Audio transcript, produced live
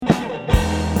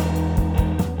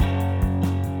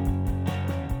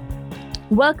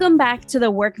Welcome back to the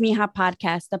Work Mija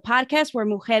podcast, the podcast where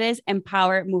mujeres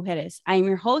empower mujeres. I'm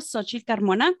your host, Xochitl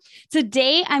Carmona.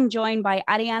 Today, I'm joined by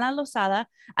Ariana Lozada.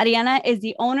 Ariana is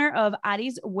the owner of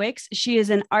Ari's Wicks. She is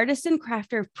an artisan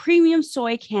crafter of premium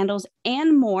soy candles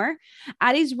and more.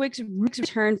 Ari's Wicks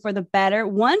returned for the better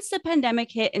once the pandemic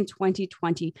hit in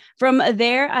 2020. From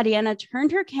there, Ariana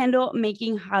turned her candle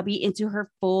making hobby into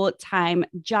her full-time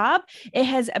job. It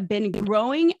has been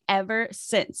growing ever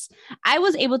since. I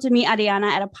was able to meet Ariana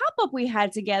at a pop-up we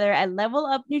had together at Level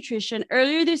Up Nutrition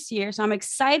earlier this year. So I'm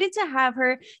excited to have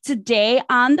her today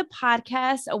on the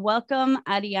podcast. Welcome,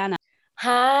 Ariana.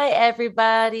 Hi,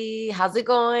 everybody. How's it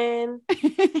going?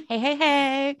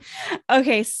 Hey.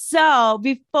 Okay, so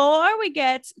before we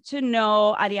get to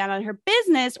know Ariana and her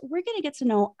business, we're going to get to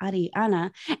know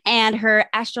Ariana and her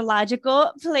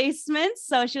astrological placements.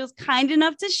 So she was kind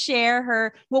enough to share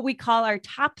her, what we call our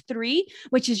top 3,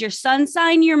 which is your sun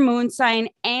sign, your moon sign,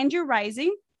 and your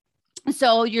rising.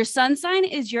 So your sun sign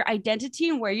is your identity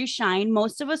and where you shine.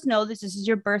 Most of us know this is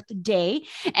your birthday.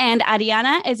 And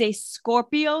Ariana is a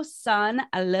Scorpio sun.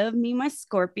 I love me, my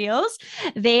Scorpios.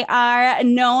 They are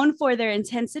known for their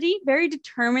intensity, very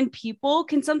determined people,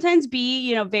 can sometimes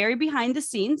be, very behind the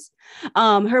scenes.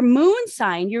 Her moon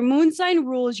sign, your moon sign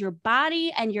rules your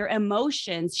body and your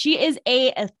emotions. She is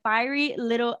a fiery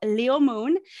little Leo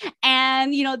moon.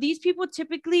 And, these people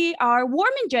typically are warm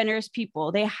and generous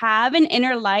people. They have an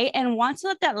inner light and want to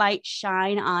let that light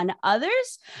shine on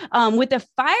others. With a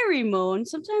fiery moon,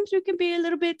 sometimes we can be a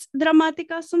little bit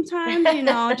dramatica sometimes,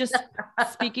 just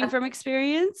speaking from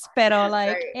experience, pero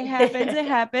it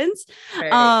happens.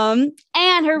 Right.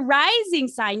 And her rising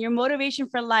sign, your motivation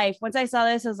for life. Once I saw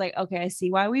this, I was like, okay, I see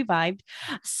why we vibed.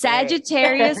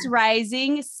 Sagittarius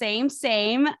rising,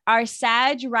 same. Our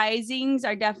Sag risings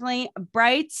are definitely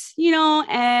bright,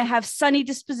 and have sunny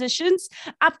dispositions,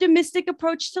 optimistic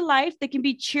approach to life. They can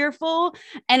be cheerful,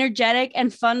 energetic,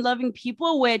 and fun-loving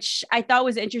people, which I thought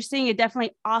was interesting. It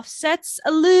definitely offsets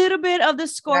a little bit of the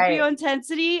Scorpio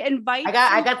intensity.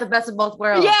 I got the best of both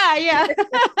worlds. Yeah.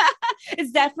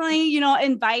 It's definitely,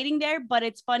 inviting there, but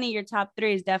it's funny. Your top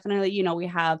 3 is definitely, we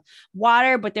have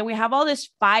water, but then we have all this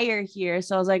fire here.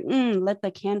 So I was like, let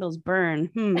the candles burn.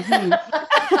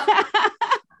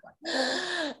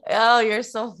 Oh, you're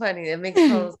so funny. It makes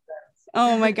total sense.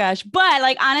 Oh my gosh.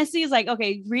 But honestly, it's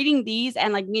okay, reading these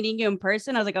and meeting you in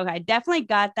person, I was like, okay, I definitely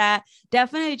got that.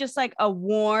 Definitely just a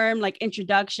warm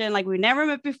introduction. We never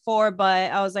met before,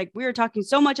 but I was like, we were talking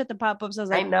so much at the pop-ups. I was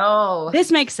like, I know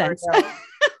this makes sense.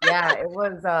 Yeah, it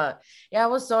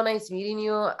was so nice meeting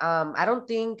you. I don't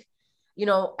think,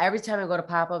 every time I go to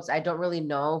pop-ups, I don't really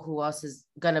know who else is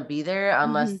gonna be there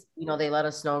unless, they let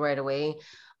us know right away.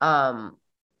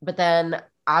 But then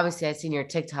obviously I seen your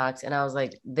TikToks and I was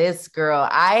like, this girl,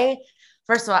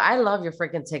 first of all, I love your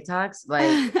freaking TikToks.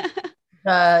 I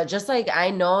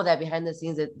know that behind the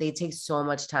scenes that they take so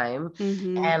much time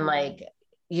and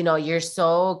you're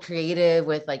so creative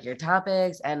with your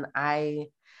topics. And I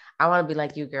want to be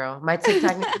like you, girl. My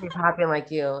TikTok needs to be popping like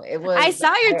you. I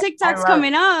saw your TikToks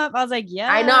coming up. I was like,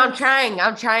 yeah. I know. I'm trying.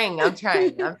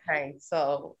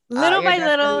 So little by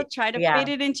little, try to fit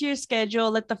it into your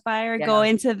schedule. Let the fire go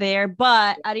into there.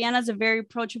 But Ariana's a very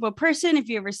approachable person. If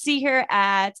you ever see her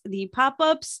at the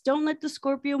pop-ups, don't let the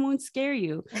Scorpio moon scare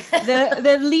you.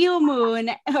 The Leo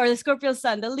moon or the Scorpio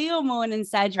sun, the Leo moon and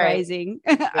Sag rising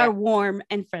are warm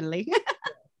and friendly.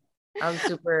 I'm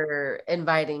super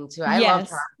inviting too. I love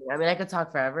talking. I mean, I could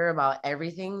talk forever about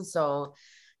everything. So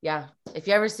yeah, if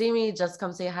you ever see me, just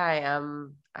come say hi.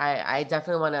 I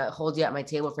definitely want to hold you at my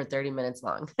table for 30 minutes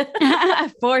long.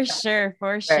 For sure.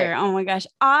 Oh my gosh.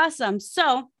 Awesome.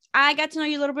 So I got to know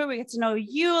you a little bit. We get to know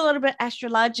you a little bit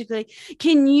astrologically.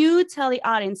 Can you tell the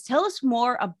audience, tell us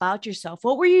more about yourself?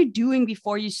 What were you doing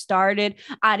before you started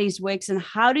Ari's Wicks, and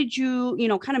how did you,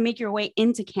 kind of make your way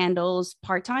into candles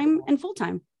part-time and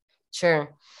full-time?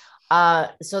 Sure.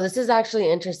 So this is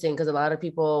actually interesting because a lot of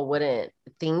people wouldn't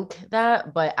think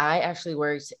that, but I actually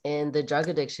worked in the drug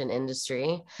addiction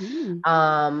industry.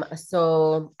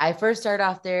 So I first started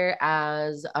off there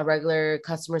as a regular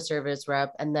customer service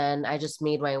rep, and then I just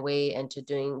made my way into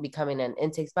becoming an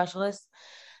intake specialist.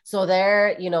 So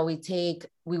there, we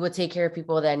would take care of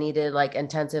people that needed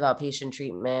intensive outpatient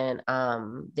treatment.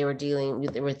 They were dealing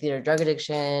with either drug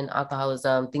addiction,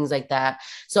 alcoholism, things like that.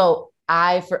 So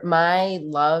for my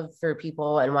love for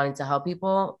people and wanting to help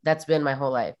people, that's been my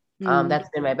whole life. That's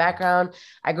been my background.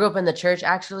 I grew up in the church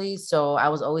actually. So I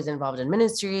was always involved in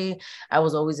ministry. I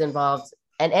was always involved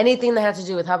in anything that had to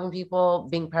do with helping people,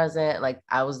 being present,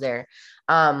 I was there.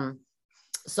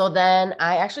 So then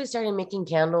I actually started making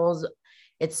candles.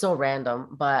 It's so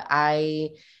random, but I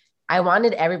I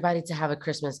wanted everybody to have a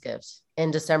Christmas gift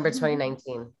in December Mm-hmm.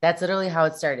 2019. That's literally how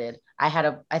it started. I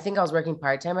think I was working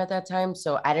part-time at that time.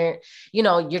 So I didn't,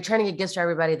 you're trying to get gifts for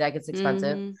everybody, that gets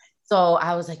expensive. Mm-hmm. So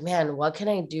I was like, man, what can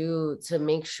I do to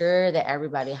make sure that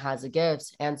everybody has a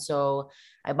gift? And so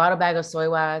I bought a bag of soy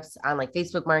wax on like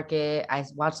Facebook Market. I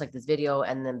watched like this video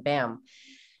and then bam.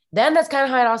 Then that's kind of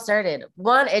how it all started.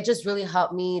 One, it just really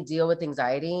helped me deal with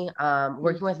anxiety.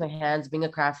 Working with my hands, being a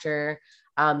crafter,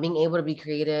 being able to be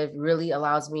creative really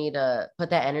allows me to put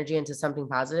that energy into something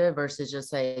positive versus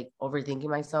just like overthinking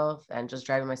myself and just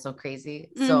driving myself crazy.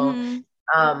 So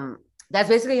Mm-hmm. um, that's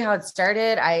basically how it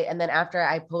started. And then after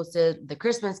I posted the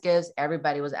Christmas gifts,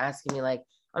 everybody was asking me like,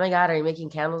 oh my God, are you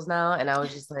making candles now? And I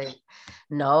was just like,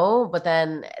 no, but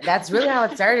then that's really how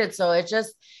it started. So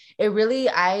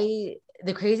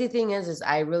the crazy thing is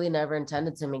I really never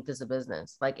intended to make this a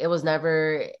business. Like it was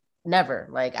never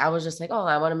like I was just like, oh,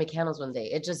 I want to make candles one day.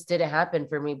 It just didn't happen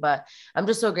for me, but I'm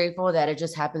just so grateful that it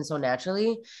just happened so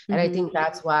naturally. And I think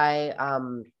that's why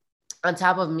on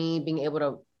top of me being able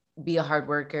to be a hard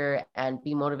worker and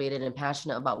be motivated and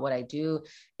passionate about what I do,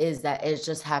 is that it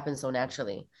just happened so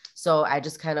naturally. So I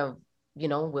just kind of,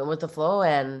 went with the flow,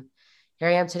 and here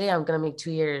I am today. I'm going to make 2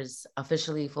 years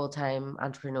officially full-time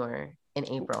entrepreneur in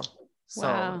April. So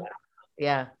Wow.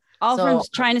 yeah. All So, from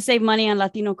trying to save money on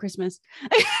Latino Christmas.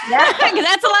 yeah.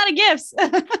 That's a lot of gifts.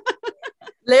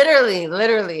 literally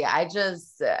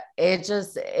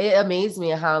it amazed me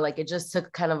how like it just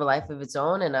took kind of a life of its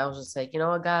own, and I was just like, you know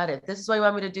what, God, if this is what you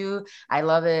want me to do, I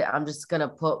love it. I'm just gonna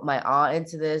put my all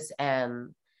into this.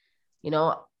 And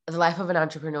the life of an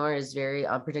entrepreneur is very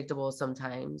unpredictable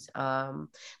sometimes.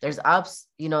 There's ups,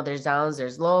 there's downs,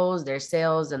 there's lows, there's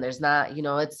sales, and there's not,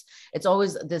 it's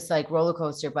always this like roller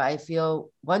coaster. But I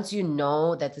feel once you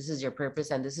know that this is your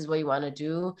purpose and this is what you want to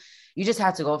do, you just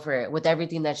have to go for it with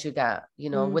everything that you got,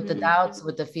 with the doubts,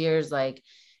 with the fears. Like,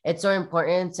 it's so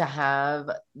important to have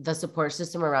the support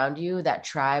system around you, that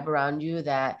tribe around you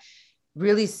that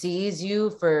really sees you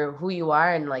for who you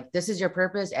are, and like this is your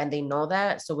purpose, and they know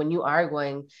that. So when you are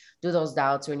going through those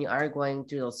doubts, when you are going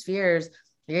through those fears,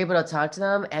 you're able to talk to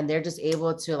them, and they're just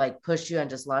able to like push you and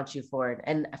just launch you forward.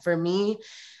 And for me,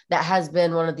 that has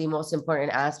been one of the most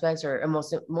important aspects, or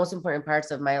most important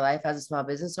parts of my life as a small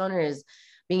business owner, is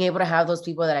being able to have those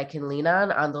people that I can lean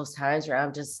on those times where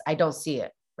I don't see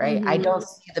it, right? I don't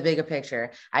see the bigger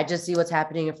picture. I just see what's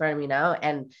happening in front of me now.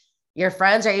 And your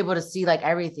friends are able to see like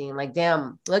everything, like,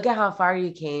 damn, look at how far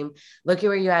you came, look at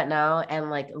where you're at now. And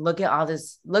like, look at all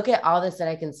this that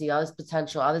I can see, all this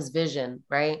potential, all this vision.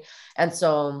 Right. And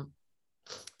so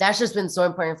that's just been so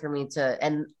important for me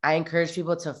and I encourage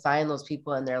people to find those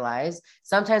people in their lives.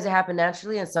 Sometimes it happen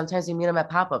naturally, and sometimes you meet them at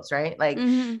pop-ups, right? Like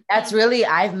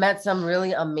I've met some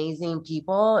really amazing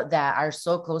people that are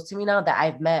so close to me now that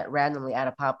I've met randomly at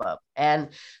a pop-up. And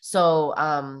so,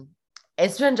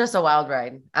 it's been just a wild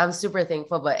ride. I'm super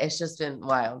thankful, but it's just been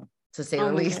wild, to say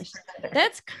the least. Gosh.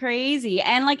 That's crazy.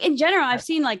 And like in general, I've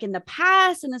seen like in the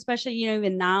past, and especially,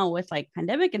 even now with like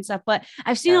pandemic and stuff, but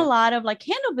I've seen a lot of like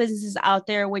candle businesses out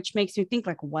there, which makes me think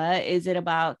like, what is it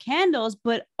about candles?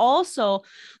 But also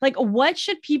like, what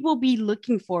should people be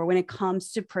looking for when it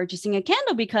comes to purchasing a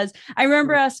candle? Because I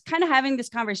remember us kind of having this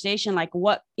conversation, like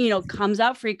what, comes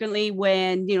out frequently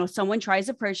when, someone tries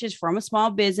to purchase from a small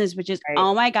business, which is,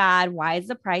 oh my God, why is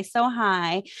the price so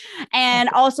high? And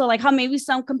also like how maybe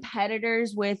some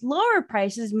competitors with lower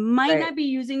prices might not be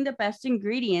using the best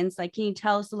ingredients. Like, can you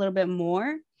tell us a little bit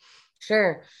more?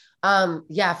 Sure.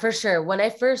 Yeah, for sure. When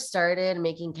I first started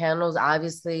making candles,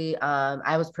 obviously,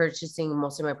 I was purchasing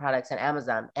most of my products on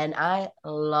Amazon, and I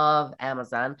love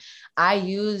Amazon. I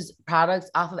use products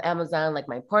off of Amazon, like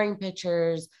my pouring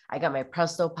pitchers. I got my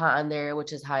Presto pot on there,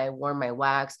 which is how I warm my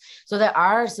wax. So there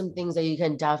are some things that you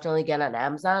can definitely get on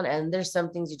Amazon, and there's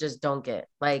some things you just don't get.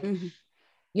 Like,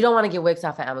 you don't want to get wicks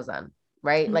off of Amazon,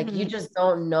 right? Like, you just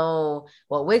don't know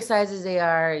what wick sizes they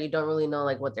are. You don't really know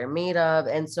like what they're made of.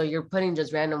 And so you're putting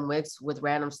just random wicks with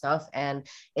random stuff, and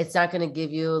it's not going to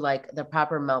give you like the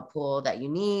proper melt pool that you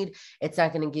need. It's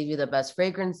not going to give you the best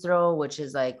fragrance throw, which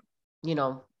is like,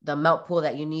 the melt pool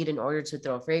that you need in order to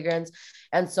throw fragrance.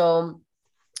 And so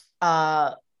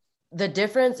the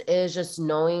difference is just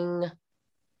knowing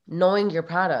your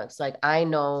products. Like, I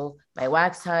know my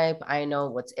wax type, I know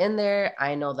what's in there,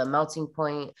 I know the melting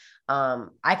point.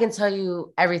 I can tell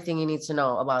you everything you need to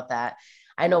know about that.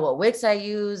 I know what wicks I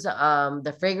use,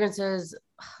 the fragrances.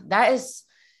 Let's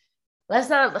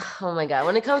not, oh my God,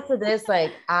 when it comes to this,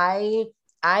 like I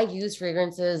use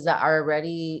fragrances that are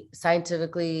already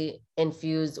scientifically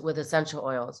infused with essential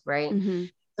oils, right?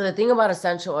 So the thing about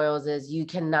essential oils is you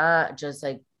cannot just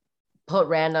like put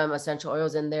random essential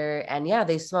oils in there, and yeah,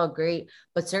 they smell great,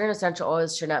 but certain essential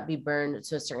oils should not be burned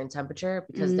to a certain temperature,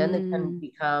 because then they can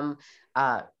become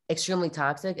extremely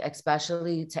toxic,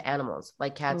 especially to animals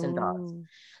like cats and dogs. Oh.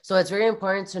 So it's very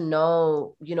important to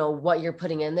know, you know, what you're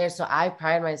putting in there. So I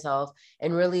pride myself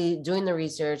in really doing the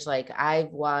research. Like,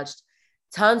 I've watched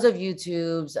tons of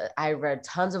YouTubes, I read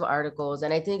tons of articles,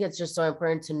 and I think it's just so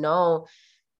important to know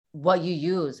what you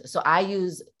use. So I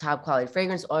use top quality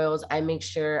fragrance oils. I make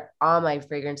sure all my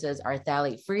fragrances are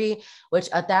phthalate free, which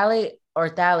a phthalate or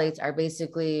phthalates are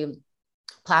basically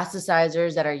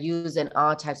plasticizers that are used in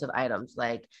all types of items,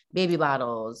 like baby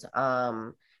bottles,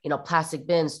 you know, plastic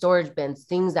bins, storage bins,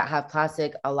 things that have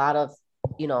plastic. A lot of,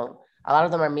 you know, a lot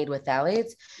of them are made with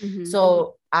phthalates.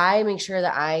 So I make sure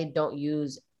that I don't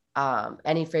use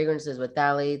any fragrances with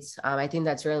phthalates. I think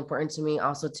that's really important to me,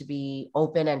 also to be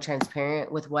open and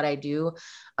transparent with what I do.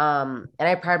 And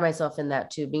I pride myself in that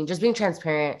too, being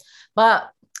transparent. But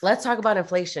let's talk about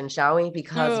inflation, shall we?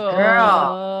 Because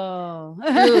girl,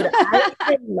 dude, I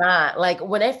cannot. Like,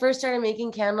 when I first started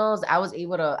making candles,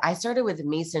 I started with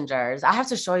mason jars. I have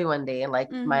to show you one day,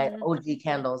 like my OG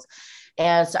candles.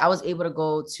 And so I was able to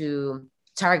go to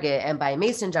Target and buy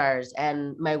mason jars,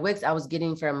 and my wicks I was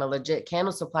getting from a legit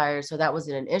candle supplier. So that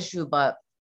wasn't an issue. But,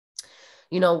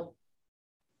 you know,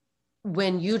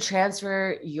 when you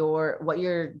transfer what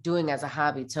you're doing as a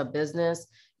hobby to a business,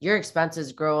 your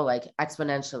expenses grow like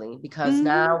exponentially, because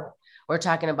now we're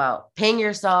talking about paying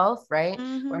yourself, right?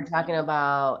 We're talking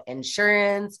about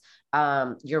insurance,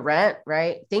 your rent,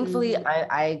 right? Thankfully,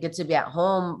 I get to be at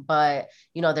home, but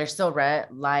you know, there's still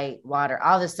rent, light, water,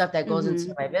 all this stuff that goes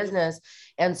into my business.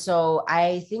 And so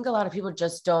I think a lot of people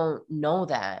just don't know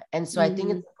that. And so I think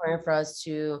it's important for us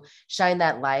to shine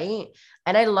that light.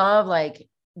 And I love like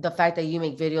the fact that you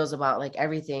make videos about like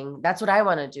everything. That's what I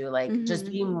want to do. Like, just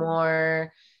be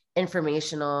more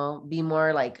informational, be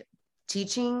more like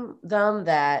teaching them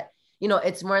that, you know,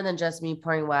 it's more than just me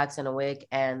pouring wax in a wick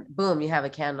and boom, you have a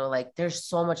candle. Like, there's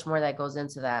so much more that goes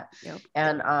into that.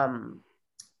 And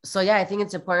so yeah, I think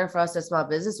it's important for us as small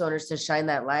business owners to shine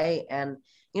that light and,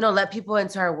 you know, let people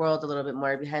into our world a little bit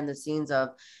more behind the scenes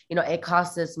of, you know, it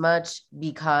costs this much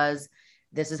because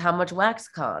this is how much wax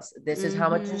costs. This is how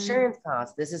much insurance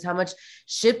costs. This is how much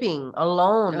shipping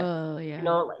alone. You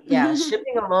know,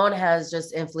 shipping alone has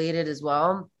just inflated as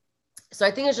well. So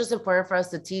I think it's just important for us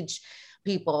to teach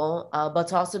people, but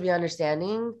to also be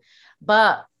understanding,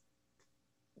 but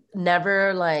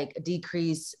never like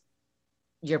decrease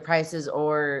your prices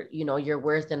or, you know, your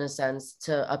worth in a sense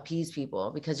to appease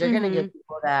people, because you're going to get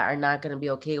people that are not going to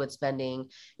be okay with spending,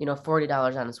 you know,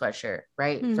 $40 on a sweatshirt,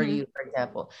 right? For you, for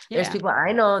example, there's people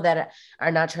I know that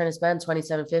are not trying to spend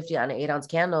 $27.50 on an 8-ounce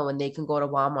candle when they can go to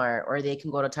Walmart or they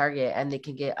can go to Target and they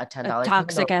can get a $10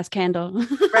 toxic ass candle.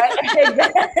 Right.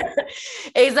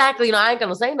 Exactly. You know, I ain't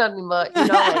going to say nothing, but you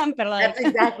know, like, that's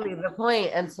exactly the point.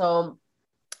 And so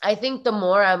I think the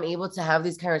more I'm able to have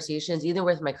these conversations, either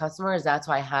with my customers, that's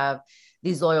why I have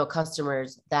these loyal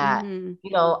customers that, you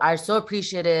know, are so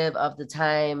appreciative of the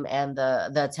time and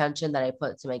the attention that I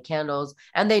put to my candles,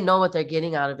 and they know what they're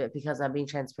getting out of it because I'm being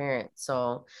transparent.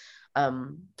 So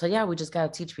yeah, we just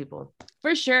got to teach people.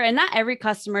 For sure. And not every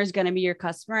customer is going to be your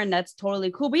customer. And that's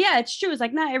totally cool. But yeah, it's true. It's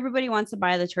like not everybody wants to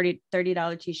buy the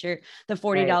 $30 t-shirt, the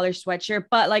 $40 sweatshirt,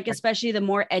 but like, especially the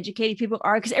more educated people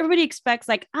are, because everybody expects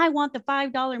like, I want the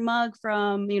 $5 mug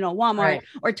from, you know, Walmart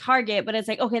or Target, but it's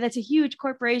like, okay, that's a huge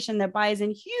corporation that buys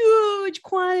in huge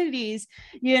quantities,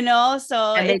 you know?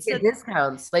 So and they get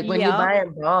discounts. Like when you buy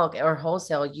in bulk or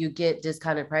wholesale, you get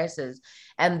discounted prices.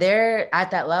 And they're at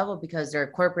that level because they're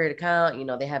a corporate account, you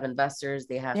know, they have investors,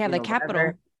 they have the capital.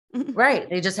 Right.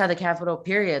 They just have the capital,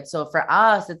 period. So for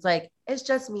us, it's like, it's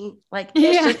just me. Like,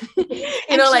 it's just,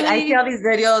 you know, like I see all these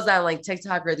videos on like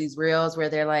TikTok or these reels where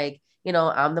they're like, you know,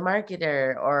 I'm the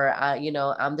marketer, or, you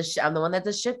know, I'm the one that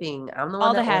does shipping. I'm the one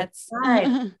all the hats.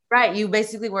 Right. You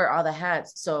basically wear all the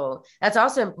hats. So that's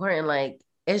also important. Like,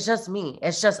 it's just me.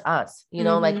 It's just us, you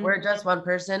know, like we're just one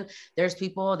person. There's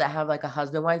people that have like a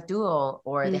husband-wife duo,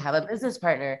 or they have a business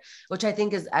partner, which I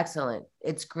think is excellent.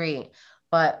 It's great,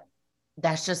 but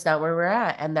that's just not where we're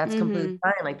at. And that's completely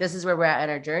fine. Like, this is where we're at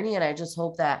in our journey. And I just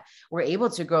hope that we're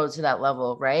able to grow to that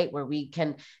level, right? Where we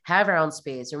can have our own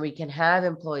space and we can have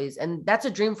employees. And that's a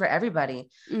dream for everybody,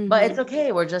 but it's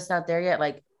okay. We're just not there yet.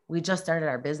 Like, we just started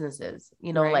our businesses,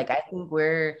 you know, like I think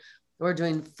we're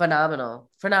doing phenomenal.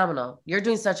 You're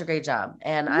doing such a great job.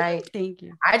 And thank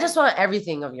you. I just want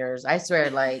everything of yours. I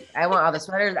swear. Like, I want all the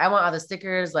sweaters. I want all the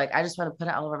stickers. Like, I just want to put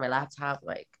it all over my laptop.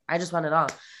 Like, I just want it all.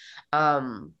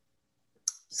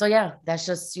 So yeah, that's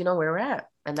just, you know, where we're at,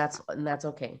 and that's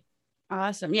okay.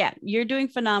 Awesome. Yeah, you're doing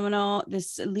phenomenal.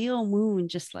 This Leo moon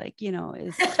just like,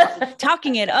 is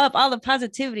talking it up, all the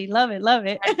positivity. Love it, love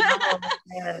it. I know,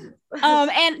 man.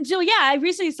 And so yeah, I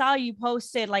recently saw you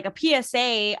posted like a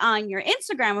PSA on your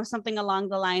Instagram or something along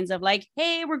the lines of like,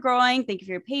 hey, we're growing. Thank you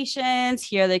for your patience.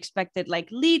 Here are the expected like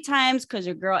lead times because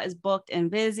your girl is booked and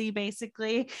busy,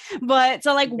 basically. But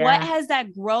so like what has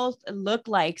that growth looked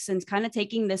like since kind of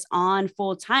taking this on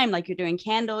full time? Like you're doing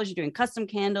candles, you're doing custom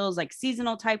candles, like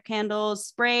seasonal type candles,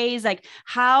 sprays. Like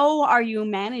how are you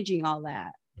managing all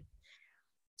that?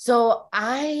 So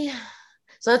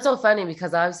so it's so funny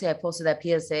because obviously I posted that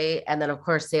PSA and then of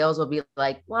course sales will be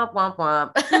like womp womp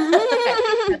womp.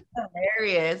 That's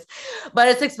hilarious. But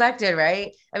it's expected,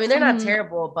 right? I mean, they're not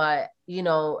terrible, but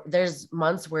there's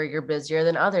months where you're busier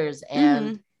than others.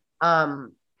 And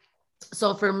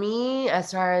so for me,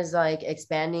 as far as like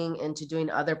expanding into doing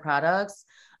other products,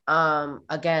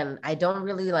 again, I don't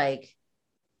really like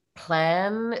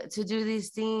plan to do these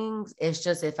things. It's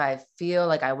just if I feel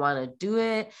like I want to do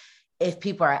it, if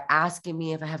people are asking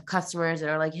me, if I have customers that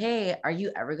are like, hey, are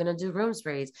you ever going to do room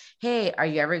sprays? Hey, are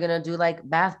you ever going to do like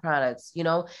bath products?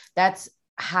 That's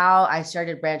how I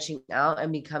started branching out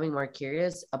and becoming more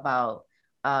curious about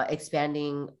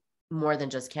expanding more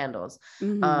than just candles.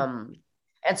 And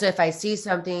so if I see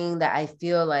something that I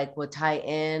feel like would tie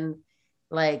in,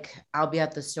 like I'll be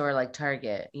at the store like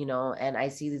Target, and I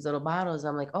see these little bottles.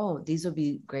 I'm like, oh, these would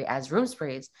be great as room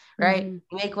sprays, right? You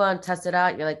make one, test it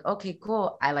out. You're like, okay,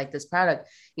 cool. I like this product,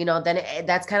 then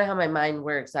that's kind of how my mind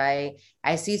works. I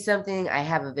see something, I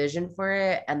have a vision for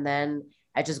it, and then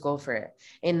I just go for it.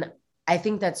 And I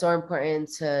think that's so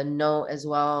important to know as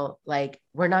well. Like,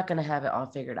 we're not going to have it all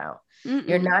figured out.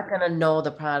 You're not going to know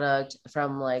the product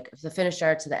from like the finished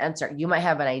art to the end start. You might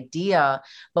have an idea,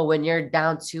 but when you're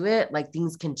down to it, like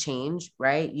things can change,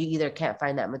 right? You either can't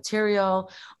find that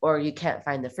material or you can't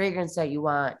find the fragrance that you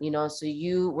want, so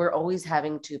we're always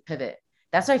having to pivot.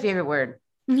 That's my favorite word.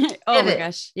 Oh my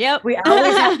gosh. Yep. We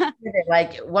always have to pivot.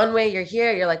 Like one way you're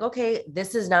here, you're like, okay,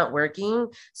 this is not working.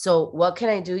 So what can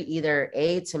I do? Either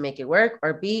A, to make it work,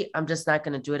 or B, I'm just not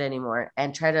going to do it anymore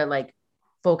and try to like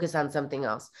focus on something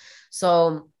else.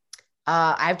 So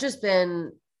I've just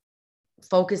been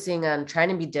focusing on trying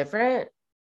to be different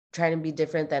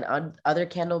than other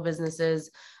candle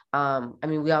businesses. I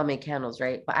mean, we all make candles,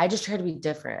 right? But I just try to be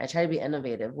different. I try to be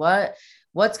innovative.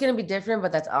 What's going to be different,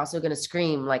 but that's also going to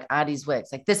scream like Adi's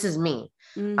Wicks. Like, this is me.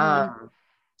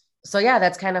 So yeah,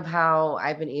 that's kind of how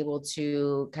I've been able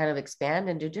to kind of expand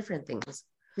and do different things.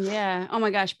 Yeah. Oh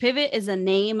my gosh. Pivot is the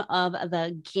name of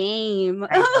the game.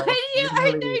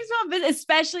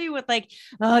 Especially with like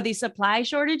these supply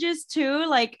shortages too.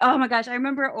 Like, oh my gosh, I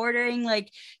remember ordering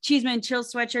like Cheeseman Chill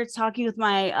sweatshirts, talking with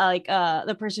my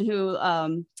the person who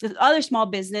the other small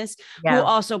business who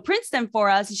also prints them for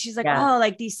us. And she's like, oh,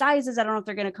 like these sizes, I don't know if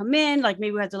they're gonna come in. Like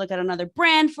maybe we have to look at another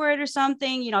brand for it or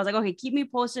something. I was like, okay, keep me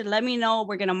posted. Let me know.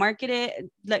 We're gonna market it.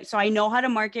 Like, so I know how to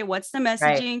market. What's the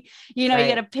messaging? Right. You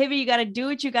gotta pivot, you gotta do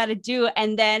what you got to do,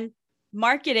 and then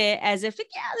market it as if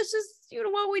this is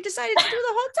what we decided to do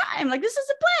the whole time. Like, this is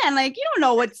the plan. Like, you don't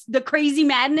know what's the crazy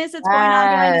madness that's going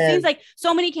on behind the scenes. Like,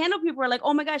 so many candle people are like,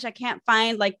 oh my gosh, I can't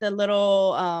find like the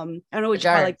little I don't know what you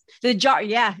call it, like the jar.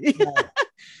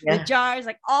 The jars,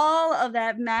 like all of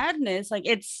that madness. Like,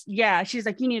 it's she's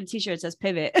like, you need a t-shirt that says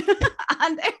pivot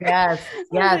on there. Yes,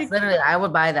 like, literally, I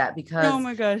would buy that because oh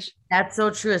my gosh, that's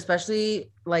so true. Especially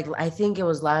like, I think it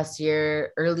was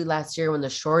early last year when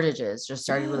the shortages just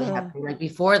started really happening, like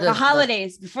before the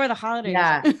holidays. Before the holidays.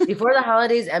 Yeah, before the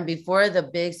holidays and before the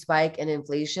big spike in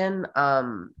inflation.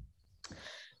 I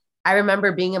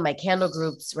remember being in my candle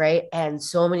groups, right? And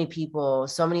so many people,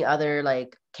 so many other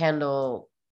like candle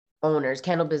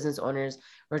business owners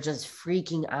were just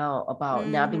freaking out about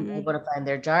not being able to find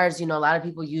their jars. A lot of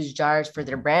people use jars for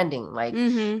their branding, like,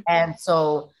 and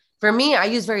so for me, I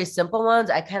use very simple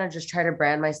ones. I kind of just try to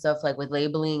brand my stuff like with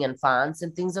labeling and fonts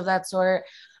and things of that sort.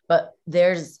 But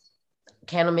there's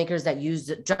candle makers that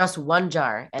use just one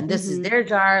jar, and this is their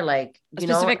jar, like a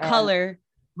specific color,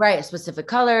 right? A specific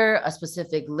color, a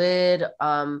specific lid,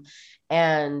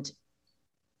 and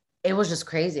it was just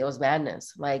crazy. It was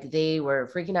madness. Like, they were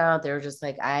freaking out. They were just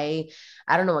like, I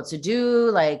don't know what to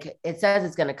do. Like, it says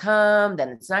it's going to come, then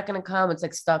it's not going to come. It's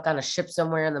like stuck on a ship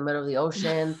somewhere in the middle of the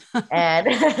ocean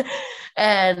and,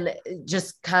 and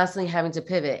just constantly having to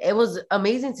pivot. It was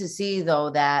amazing to see though,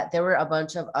 that there were a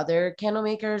bunch of other candle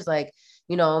makers. Like,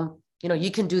 you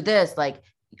can do this. Like,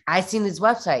 I seen this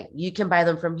website, you can buy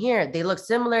them from here. They look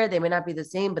similar. They may not be the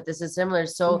same, but this is similar.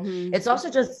 So it's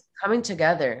also just coming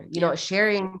together,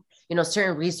 sharing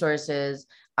certain resources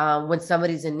when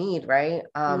somebody's in need, right?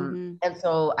 And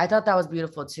so I thought that was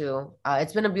beautiful too.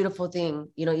 It's been a beautiful thing,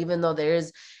 even though there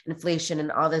is inflation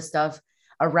and all this stuff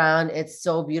around, it's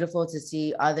so beautiful to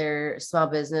see other small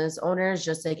business owners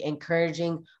just like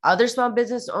encouraging other small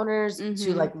business owners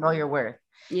to like know your worth.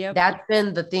 Yep. That's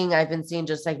been the thing I've been seeing,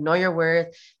 just like know your worth.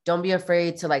 Don't be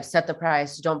afraid to like set the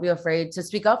price. Don't be afraid to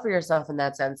speak up for yourself in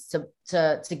that sense,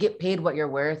 to get paid what you're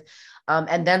worth.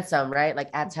 And then some, right? Like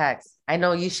at tax. I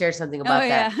know you shared something about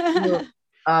that.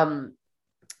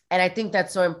 And I think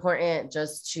that's so important,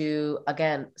 just to,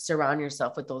 again, surround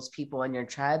yourself with those people in your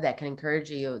tribe that can encourage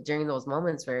you during those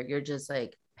moments where you're just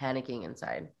like panicking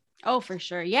inside. Oh, for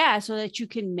sure. Yeah. So that you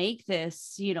can make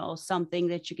this, something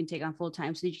that you can take on full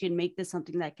time, so that you can make this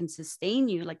something that can sustain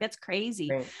you. Like, that's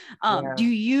crazy. Right. Do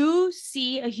you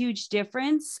see a huge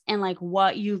difference in like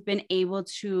what you've been able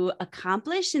to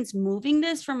accomplish since moving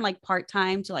this from like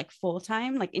part-time to like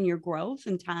full-time, like in your growth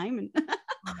and time?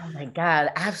 Oh my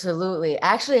God. Absolutely.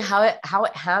 Actually, how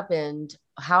it happened,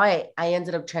 how I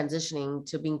ended up transitioning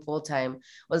to being full-time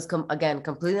was again,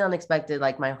 completely unexpected.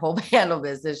 Like my whole piano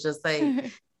business, just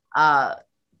like,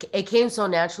 it came so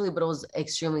naturally, but it was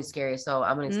extremely scary. So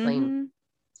I'm going to explain.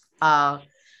 I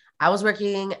was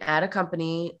working at a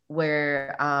company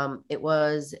where, it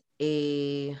was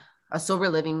a sober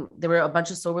living. There were a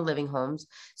bunch of sober living homes.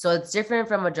 So it's different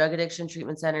from a drug addiction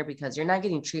treatment center because you're not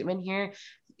getting treatment here.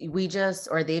 They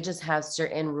just have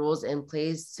certain rules in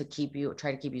place to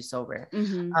try to keep you sober.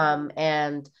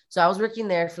 And so I was working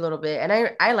there for a little bit, and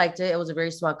I liked it. It was a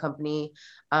very small company.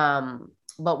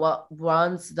 But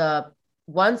once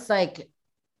like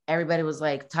everybody was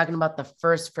like talking about the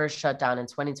first shutdown in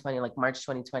 2020, like March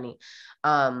 2020,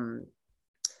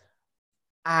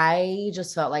 I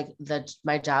just felt like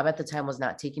my job at the time was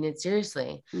not taking it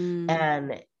seriously.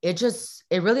 And it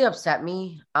really upset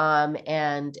me.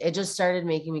 And it just started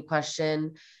making me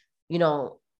question,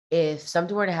 if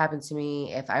something were to happen to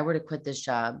me, if I were to quit this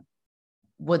job,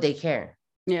 would they care?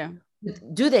 Yeah.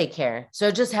 Do they care? So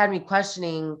it just had me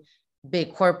questioning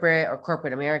big corporate or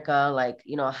corporate America, like,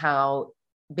 how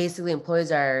basically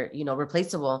employees are,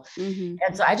 replaceable. And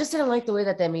so I just didn't like the way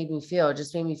that made me feel. It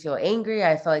just made me feel angry.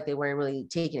 I felt like they weren't really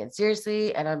taking it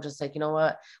seriously. And I'm just like, you know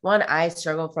what? One, I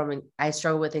struggle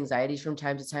with anxiety from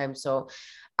time to time. So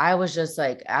I was just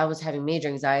like, I was having major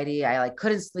anxiety. I like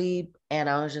couldn't sleep. And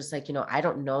I was just like, I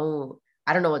don't know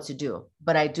what to do,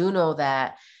 but I do know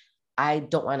that I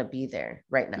don't want to be there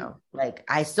right now. Like,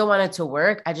 I still wanted to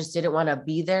work. I just didn't want to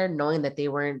be there knowing that they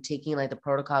weren't taking like the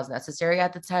protocols necessary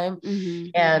at the time.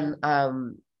 And,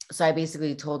 so I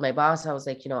basically told my boss, I was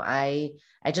like, I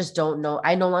just don't know.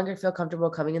 I no longer feel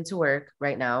comfortable coming into work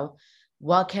right now.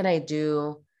 What can I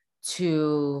do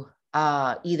to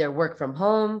either work from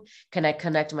home? Can I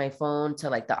connect my phone to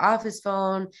like the office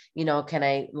phone? Can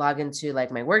I log into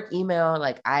like my work email?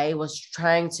 Like, I was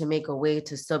trying to make a way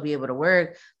to still be able to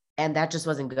work. And that just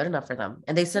wasn't good enough for them.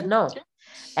 And they said no.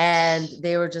 And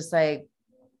they were just like,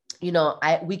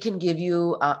 we can give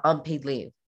you unpaid leave.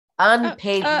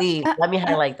 Unpaid leave. Let me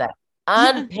highlight that.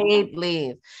 Unpaid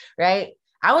leave, right?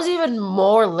 I was even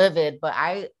more livid, but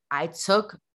I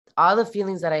took all the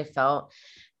feelings that I felt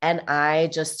and I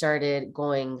just started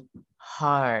going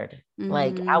hard.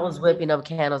 Like, I was whipping up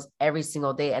candles every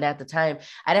single day. And at the time,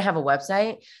 I didn't have a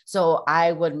website. So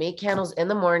I would make candles in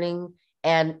the morning,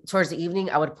 and towards the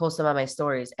evening, I would post them on my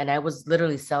stories, and I was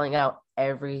literally selling out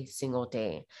every single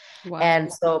day. Wow.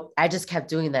 And so I just kept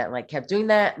doing that.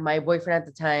 My boyfriend at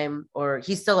the time, or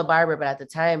he's still a barber, but at the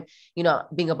time,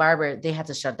 being a barber, they had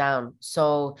to shut down.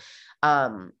 So,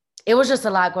 it was just a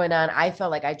lot going on. I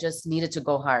felt like I just needed to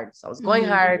go hard. So I was going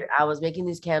hard. I was making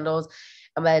these candles.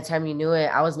 And by the time you knew it,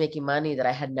 I was making money that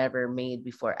I had never made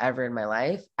before ever in my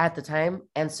life at the time.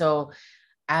 And so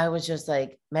I was just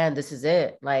like, man, this is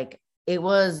it. Like, it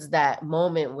was that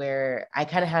moment where I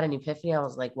kind of had an epiphany. I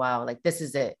was like, wow, like, this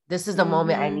is it. This is the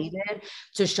moment I needed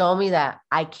to show me that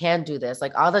I can do this.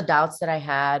 Like, all the doubts that I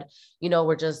had,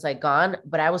 were just like gone,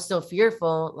 but I was still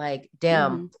fearful. Like,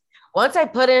 damn, once I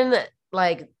put in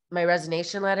like my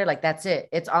resignation letter, like, that's it.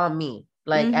 It's on me.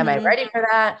 Like, am I ready for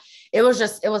that? It was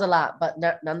a lot, but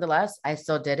nonetheless, I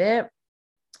still did it.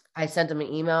 I sent them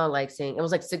an email, like, saying it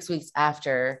was like 6 weeks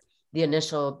after the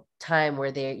initial time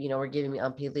where they, were giving me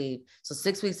unpaid leave. So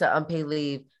 6 weeks of unpaid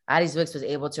leave, Addie's Wigs was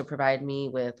able to provide me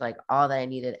with like all that I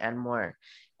needed and more.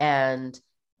 And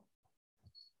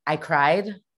I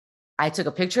cried. I took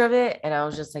a picture of it and I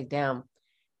was just like, damn,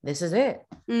 this is it.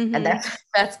 And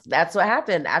that's what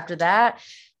happened. After that,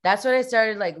 that's when I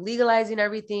started like legalizing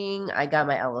everything. I got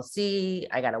my LLC.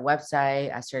 I got a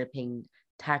website. I started paying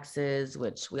taxes,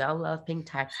 which we all love paying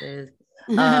taxes.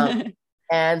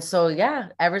 And so, yeah,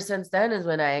 ever since then is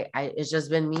when it's just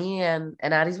been me and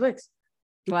Addie's Wigs.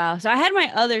 Wow. So I had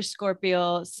my other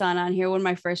Scorpio son on here. One of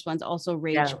my first ones also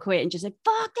rage Yeah. quit and just like,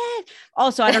 fuck it.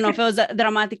 Also, I don't know if it was a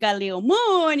Dramatica Leo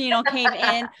moon, came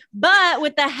in, but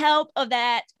with the help of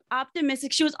that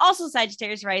optimistic, she was also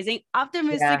Sagittarius rising,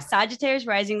 optimistic Sagittarius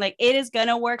rising, like it is going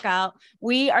to work out.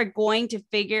 We are going to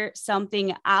figure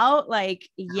something out. Like,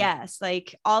 yes,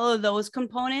 like all of those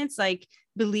components, like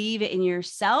believe in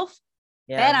yourself.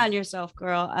 Bet on yourself,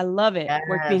 girl. I love it. Yes.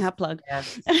 Work me hot plug.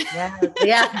 Yes.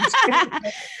 Yeah.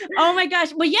 Oh my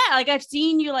gosh. But yeah, like I've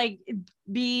seen you like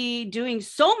be doing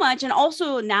so much. And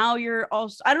also now you're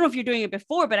also, I don't know if you're doing it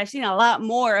before, but I've seen a lot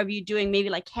more of you doing maybe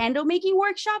like candle making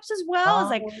workshops as well. It's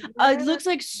like, it looks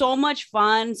like so much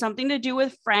fun, something to do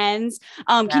with friends.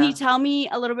 Can you tell me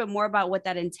a little bit more about what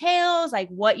that entails? Like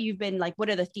what you've been like, what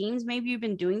are the themes maybe you've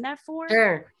been doing that for?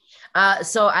 Sure.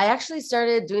 So I actually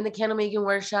started doing the candle making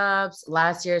workshops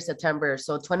last year, September.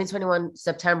 So 2021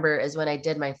 September is when I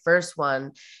did my first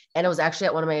one. And it was actually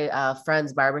at one of my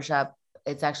friends' barbershop.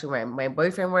 It's actually where my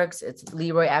boyfriend works. It's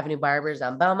Leroy Avenue Barbers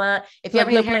on Belmont. If you have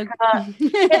any haircut,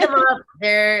 hit them up.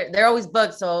 They're always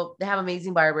booked. So they have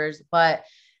amazing barbers. But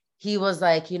he was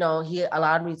like, he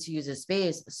allowed me to use his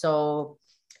space. So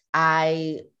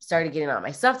I started getting all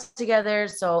my stuff together.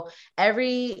 So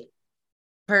every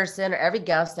person or every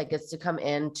guest that gets to come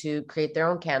in to create their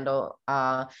own candle,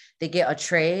 they get a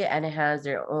tray and it has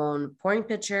their own pouring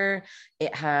pitcher.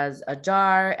 It has a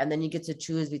jar, and then you get to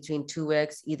choose between two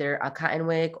wicks, either a cotton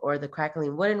wick or the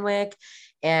crackling wooden wick.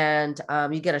 And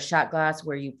you get a shot glass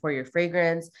where you pour your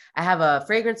fragrance. I have a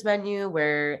fragrance menu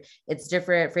where it's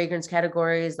different fragrance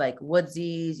categories like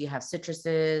woodsies, you have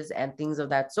citruses and things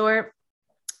of that sort.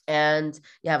 And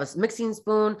you have a mixing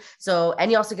spoon. So, and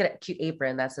you also get a cute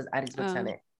apron that says Addie's Wigs on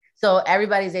it. So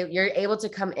you're able to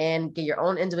come in, get your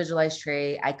own individualized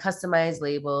tray. I customize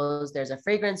labels. There's a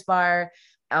fragrance bar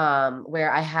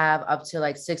where I have up to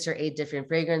like 6 or 8 different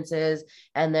fragrances.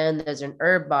 And then there's an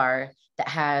herb bar that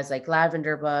has like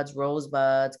lavender buds, rose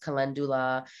buds,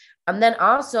 calendula. And then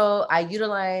also I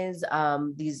utilize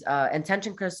these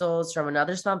intention crystals from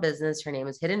another small business. Her name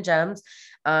is Hidden Gems.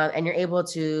 And you're able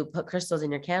to put crystals in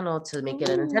your candle to make it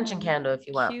an intention candle if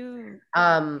you want.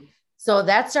 Cute. So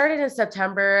that started in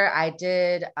September. I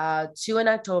did 2 in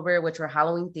October, which were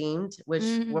Halloween themed,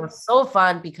 which were so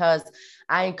fun because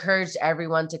I encouraged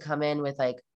everyone to come in with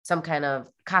like some kind of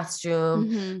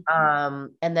costume.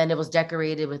 And then it was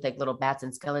decorated with like little bats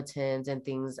and skeletons and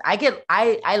things.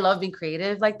 I love being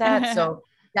creative like that. So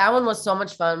that one was so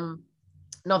much fun.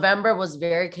 November was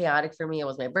very chaotic for me. It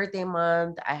was my birthday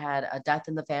month. I had a death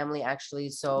in the family actually.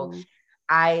 So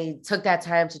I took that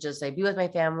time to just like be with my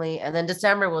family. And then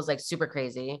December was like super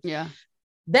crazy. Yeah.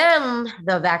 Then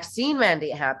the vaccine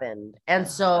mandate happened. And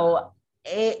so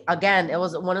it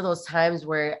was one of those times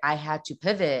where I had to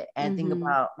pivot and think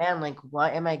about, man, like,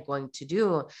 what am I going to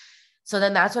do? So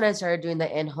then that's when I started doing the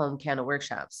in-home candle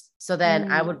workshops. So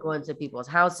then I would go into people's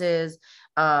houses,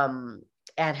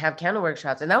 and have candle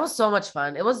workshops. And that was so much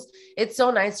fun. It's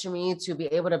so nice for me to be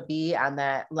able to be on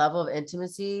that level of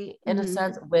intimacy in a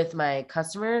sense with my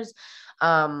customers.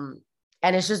 And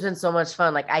it's just been so much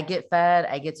fun. Like I get fed,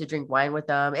 I get to drink wine with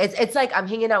them. It's like I'm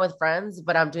hanging out with friends,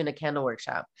 but I'm doing a candle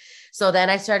workshop. So then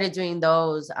I started doing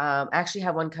those. I actually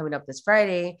have one coming up this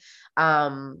Friday.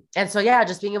 And so, yeah,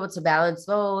 just being able to balance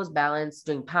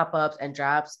doing pop-ups and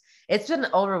drops. It's been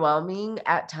overwhelming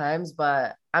at times,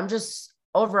 but I'm just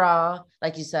overall,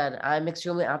 like you said, I'm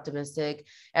extremely optimistic,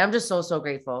 and I'm just so, so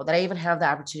grateful that I even have the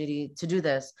opportunity to do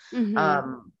this.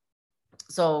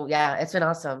 So yeah, it's been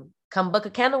awesome. Come book a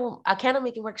candle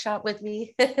making workshop with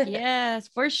me. Yes,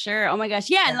 for sure. Oh my gosh.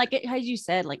 Yeah. And like, as you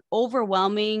said, like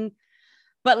overwhelming,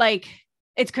 but like,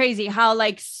 it's crazy how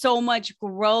like so much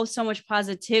growth, so much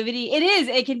positivity.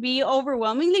 It can be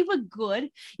overwhelmingly, but good,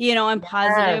 and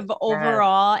positive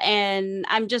overall. And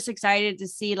I'm just excited to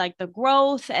see like the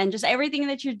growth and just everything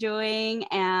that you're doing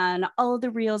and all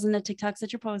the reels and the TikToks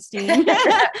that you're posting.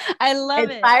 I love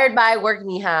it. Inspired by Work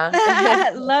Me, huh?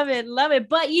 Love it. Love it.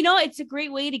 But it's a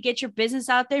great way to get your business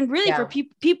out there. And really for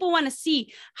people want to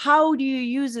see, how do you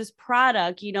use this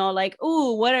product? Like,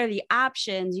 oh, what are the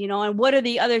options, and what are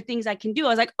the other things I can do?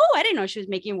 I was like, oh, I didn't know she was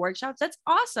making workshops. That's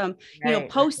awesome.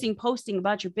 Posting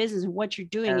about your business and what you're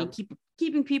doing and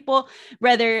keeping people,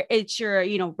 whether it's your,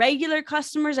 regular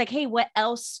customers, like, hey, what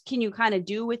else can you kind of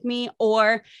do with me?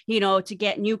 Or, to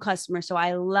get new customers. So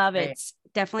I love it.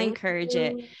 Definitely encourage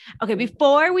it. Okay.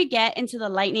 Before we get into the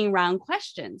lightning round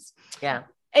questions,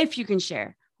 if you can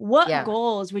share, what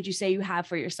goals would you say you have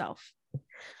for yourself?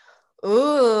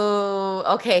 Ooh,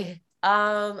 okay.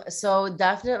 So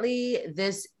definitely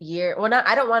this year, well, not,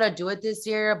 I don't want to do it this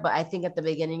year, but I think at the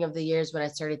beginning of the years when I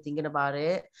started thinking about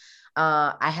it,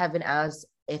 I have been asked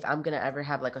if I'm gonna ever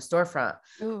have like a storefront.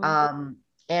 Ooh.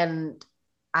 And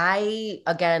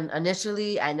again,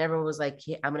 initially, I never was like,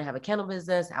 "Hey, I'm gonna have a candle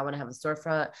business. I want to have a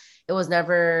storefront." It was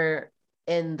never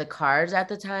in the cards at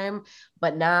the time,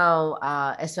 but now,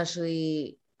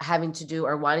 especially having to do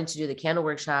or wanting to do the candle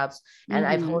workshops, and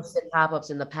I've Mm-hmm. hosted pop-ups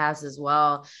in the past as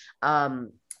well.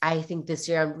 I think this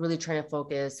year I'm really trying to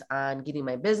focus on getting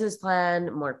my business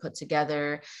plan more put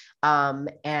together,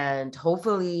 and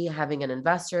hopefully having an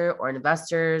investor or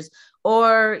investors,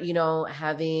 or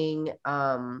having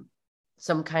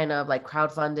some kind of like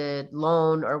crowdfunded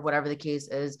loan or whatever the case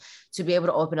is, to be able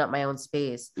to open up my own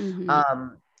space.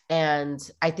 Mm-hmm. And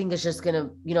I think it's just gonna,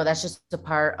 that's just a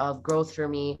part of growth for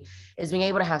me, is being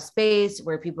able to have space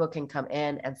where people can come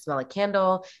in and smell a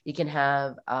candle. You can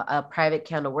have a private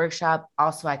candle workshop.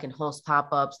 Also, I can host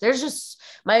pop-ups. There's just,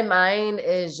 my mind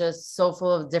is just so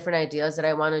full of different ideas that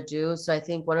I want to do. So I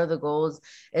think one of the goals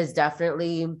is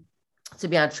definitely to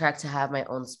be on track to have my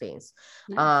own space.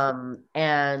 Nice.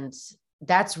 And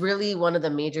that's really one of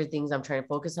the major things I'm trying to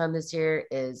focus on this year,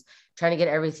 is trying to get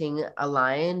everything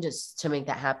aligned just to make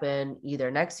that happen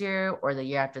either next year or the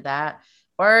year after that.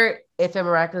 Or if it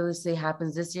miraculously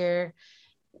happens this year,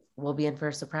 we'll be in for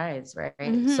a surprise, right?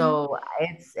 Mm-hmm. So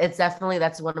it's definitely,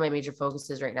 that's one of my major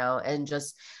focuses right now, and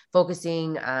just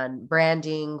focusing on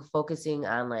branding, focusing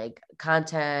on like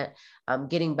content,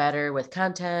 getting better with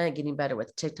content, getting better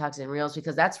with TikToks and Reels,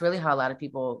 because that's really how a lot of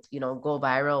people, go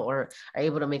viral or are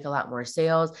able to make a lot more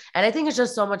sales. And I think it's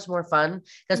just so much more fun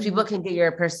because Mm-hmm. people can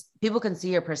get people can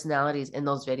see your personalities in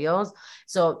those videos.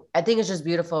 So I think it's just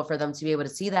beautiful for them to be able to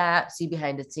see that, see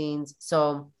behind the scenes.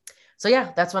 So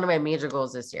yeah, that's one of my major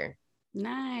goals this year.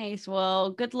 Nice. Well,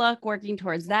 good luck working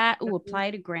towards that. Ooh, apply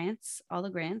to grants, all the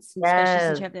grants, especially since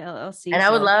Yes. you have the LLC. And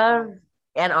I would So love,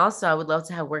 and also I would love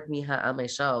to have Work Me Hot on my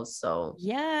shows. So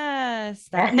yes,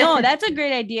 no, that's a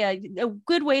great idea. A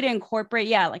good way to incorporate,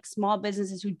 yeah, like small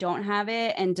businesses who don't have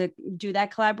it and to do that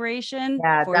collaboration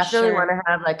yeah, for definitely want sure.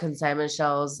 to have like consignment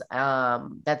shelves.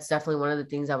 That's definitely one of the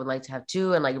things I would like to have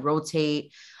too, and like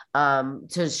rotate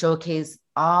to showcase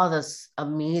all this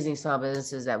amazing small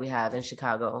businesses that we have in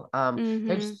Chicago. Mm-hmm.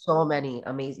 There's so many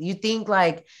amazing. You think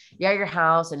like you're at your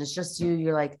house and it's just you,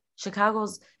 you're like,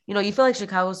 Chicago's, you feel like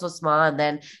Chicago's so small, and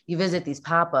then you visit these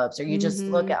pop-ups or you just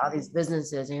look Mm-hmm. at all these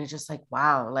businesses and you're just like,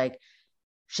 wow, like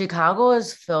Chicago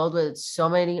is filled with so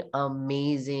many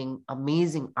amazing,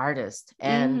 amazing artists.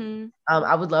 And Mm-hmm.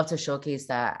 I would love to showcase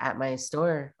that at my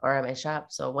store or at my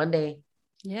shop. So one day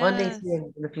Yes.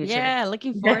 soon in the future. Yeah,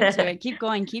 looking forward to it. Keep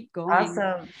going, keep going.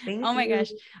 Awesome. Oh Thank my you. gosh.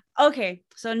 Okay,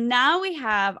 so now we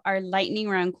have our lightning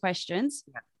round questions.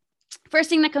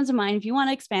 First thing that comes to mind, if you want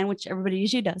to expand, which everybody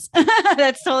usually does,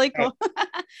 that's totally Right. cool.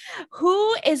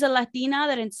 Who is a Latina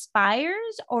that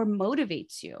inspires or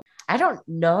motivates you? I don't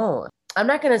know. I'm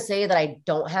not going to say that I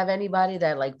don't have anybody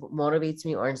that like motivates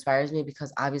me or inspires me,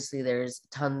 because obviously there's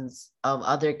tons of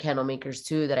other candle makers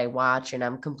too that I watch and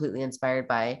I'm completely inspired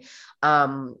by.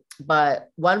 But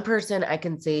one person I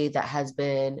can say that has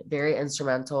been very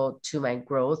instrumental to my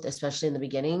growth, especially in the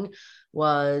beginning,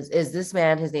 is this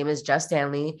man. His name is Just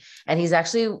Stanley, and he's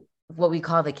actually what we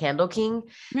call the Candle King.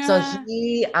 So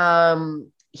Yeah.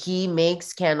 he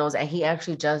makes candles, and he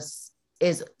actually just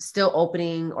is still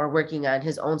opening or working on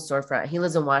his own storefront. He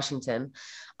lives in Washington.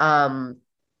 Um,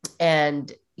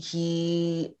 and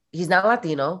he's not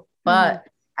Latino, Mm-hmm. but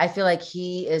I feel like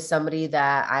he is somebody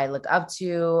that I look up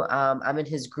to. I'm in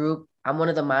his group. I'm one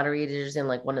of the moderators in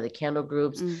like one of the candle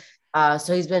groups. Mm.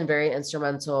 So he's been very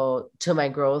instrumental to my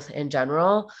growth in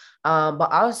general.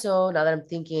 But also, now that I'm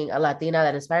thinking, a Latina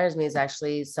that inspires me is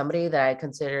actually somebody that I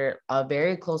consider a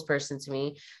very close person to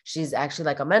me. She's actually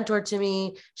like a mentor to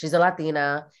me. She's a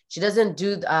Latina. She doesn't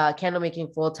do candle making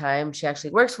full time. She actually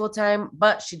works full time,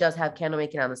 but she does have candle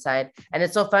making on the side. And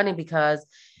it's so funny because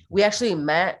we actually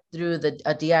met through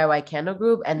a DIY candle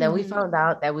group, and then we Mm-hmm. found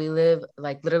out that we live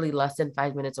like literally less than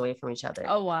 5 minutes away from each other.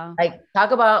 Oh, wow. Like,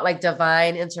 talk about like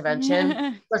divine intervention. So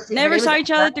her Never name is saw each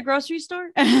other Edna. at the grocery store?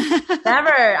 Never.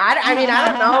 I mean, I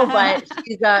don't know, but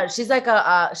she's like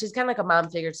she's kind of like a mom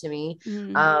figure to me.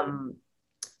 Mm. Um,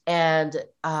 and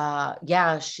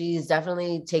yeah, she's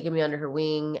definitely taken me under her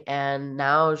wing, and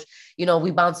now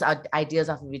we bounce ideas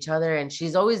off of each other, and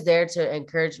she's always there to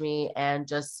encourage me and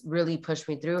just really push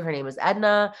me through. Her name is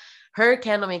Edna. Her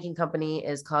candle making company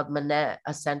is called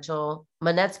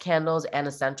Manette's Candles and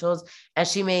Essentials, and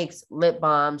she makes lip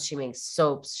balms, she makes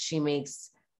soaps, she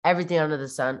makes everything under the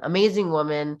sun. Amazing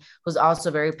woman who's also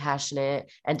very passionate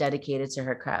and dedicated to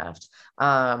her craft.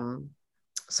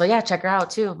 So yeah, check her out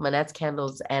too. Manette's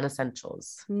Candles and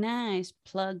Essentials. Nice.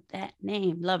 Plug that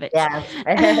name. Love it.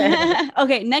 Yeah.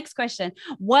 Okay, next question.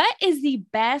 What is the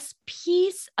best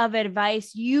piece of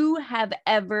advice you have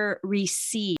ever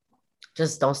received?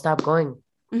 Just don't stop going.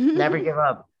 Never give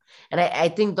up. And I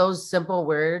think those simple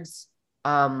words,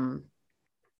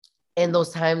 in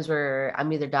those times where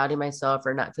I'm either doubting myself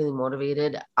or not feeling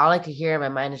motivated, all I could hear in my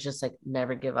mind is just like,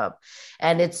 never give up.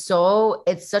 And it's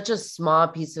such a small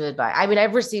piece of advice. I mean,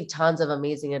 I've received tons of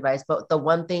amazing advice, but the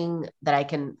one thing that I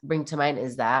can bring to mind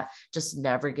is that just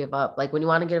never give up. Like when you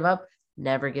want to give up,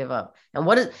 never give up.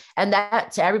 And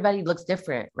that to everybody looks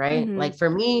different, right? Mm-hmm. Like for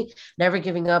me, never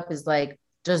giving up is like,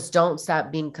 just don't stop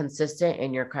being consistent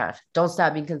in your craft. Don't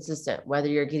stop being consistent, whether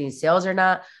you're getting sales or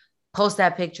not. Post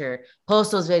that picture,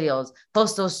 post those videos,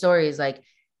 post those stories. Like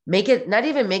make it, not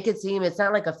even make it seem, it's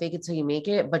not like a fake it till you make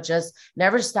it, but just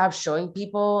never stop showing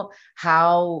people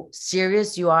how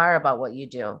serious you are about what you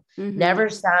do. Mm-hmm. Never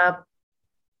stop.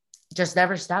 Just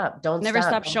never stop. Never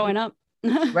stop showing up.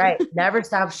 Right. Never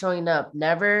stop showing up.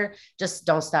 Never, just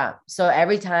don't stop. So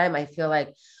every time I feel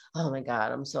like, oh my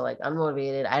God, I'm so like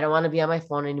unmotivated. I don't want to be on my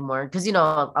phone anymore. Cause you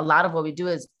know, a lot of what we do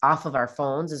is off of our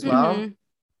phones as well. Mm-hmm.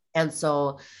 And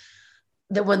so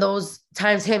that when those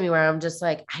times hit me where I'm just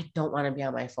like, I don't want to be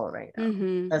on my phone right now.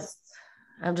 Mm-hmm.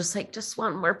 I'm just like, just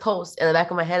one more post. In the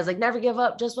back of my head is like, never give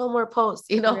up, just one more post,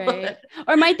 you know? Right.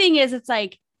 Or my thing is, it's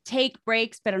like, take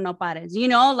breaks, pero no pares, you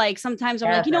know, like sometimes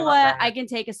I'm like, you know what, I can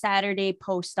take a Saturday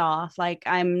post off. Like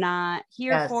I'm not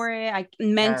here for it. I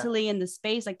mentally in the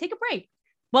space, like take a break,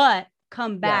 but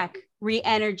come back,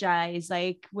 re-energize,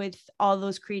 like with all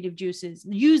those creative juices,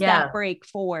 use that break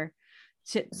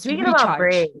Speaking about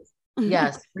breaks,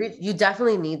 yes, you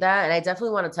definitely need that. And I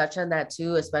definitely want to touch on that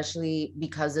too, especially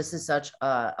because this is such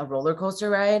a roller coaster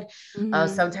ride.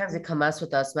 Sometimes it can mess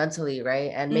with us mentally,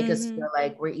 right? And make us feel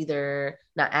like we're either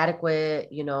not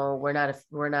adequate, you know, we're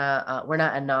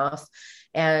not enough.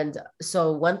 And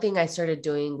so one thing I started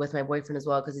doing with my boyfriend as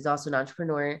well, because he's also an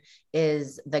entrepreneur,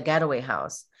 is the Getaway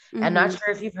House. I'm not sure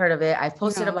if you've heard of it. I've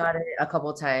posted about it a couple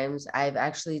of times. I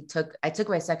took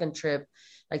my second trip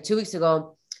like 2 weeks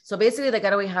ago. So basically the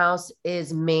Getaway House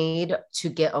is made to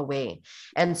get away.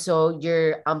 And so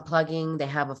you're unplugging, they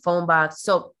have a phone box.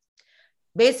 So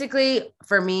basically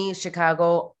for me,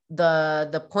 Chicago,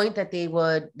 the point that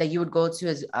you would go to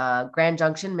is Grand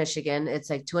Junction, Michigan. It's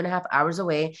like 2.5 hours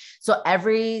away. So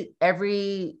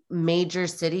every major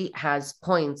city has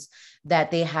points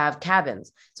that they have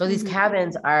cabins. So these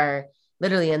cabins are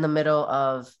literally in the middle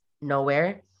of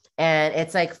nowhere. And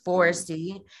it's like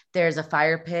foresty. There's a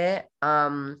fire pit.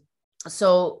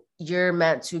 So you're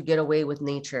meant to get away with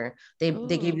nature. They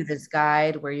give you this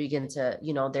guide where you get to,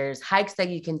 you know, there's hikes that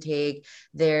you can take.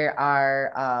 There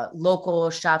are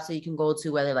local shops that you can go to,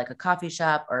 whether like a coffee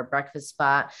shop or a breakfast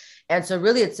spot. And so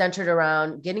really it's centered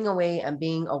around getting away and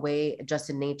being away just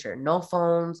in nature. No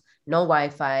phones, no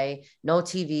Wi-Fi, no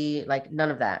TV, like none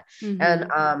of that.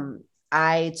 And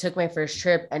I took my first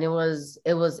trip and it was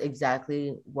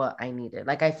exactly what I needed.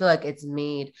 Like, I feel like it's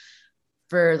made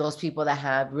for those people that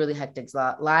have really hectic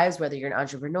lives, whether you're an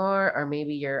entrepreneur or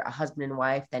maybe you're a husband and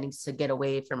wife that needs to get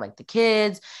away from like the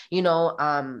kids, you know,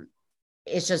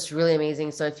 it's just really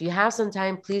amazing. So if you have some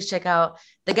time, please check out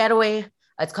the Getaway.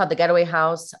 It's called the Getaway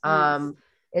House.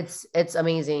 It's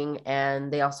amazing.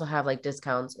 And they also have like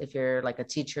discounts if you're like a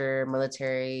teacher,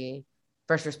 military,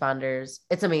 first responders.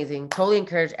 It's amazing. Totally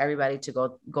encourage everybody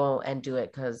to go and do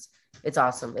it because it's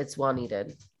awesome. It's well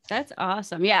needed. That's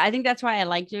awesome. Yeah, I think that's why I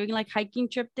like doing like hiking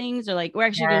trip things, or like we're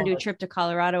actually going to do a trip to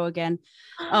Colorado again.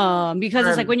 Because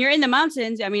it's like when you're in the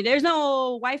mountains, I mean, there's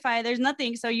no Wi-Fi, there's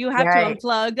nothing. So you have to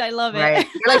unplug. I love it.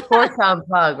 You're like forced to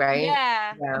unplug, right?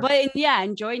 Yeah. But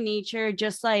enjoy nature.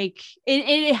 Just like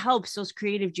it helps those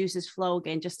creative juices flow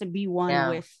again, just to be one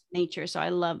with nature. So I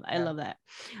love that.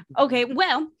 Okay.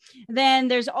 Well, then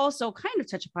there's also kind of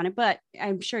touch upon it, but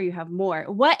I'm sure you have more.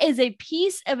 What is a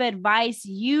piece of advice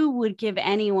you would give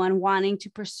anyone wanting to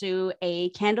pursue a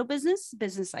candle business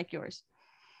like yours?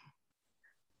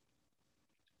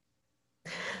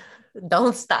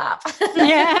 Don't stop.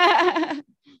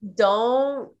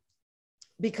 Don't,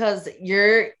 because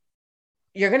you're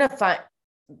going to find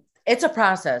it's a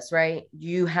process, right?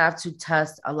 You have to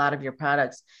test a lot of your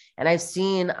products. And I've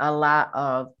seen a lot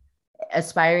of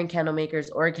aspiring candle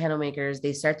makers or candle makers,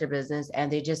 they start their business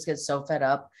and they just get so fed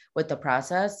up with the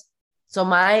process. So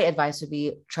my advice would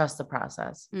be trust the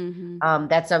process.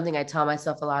 That's something I tell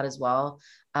myself a lot as well.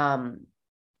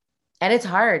 And it's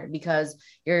hard because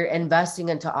you're investing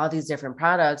into all these different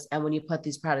products. And when you put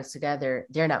these products together,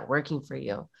 they're not working for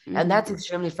you. And that's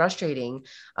extremely frustrating.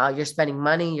 You're spending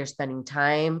money, you're spending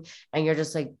time, and you're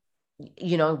just like,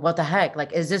 what the heck?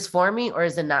 Like, is this for me or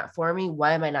is it not for me?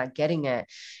 Why am I not getting it?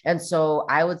 And so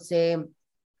I would say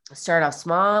start off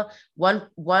small.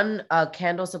 One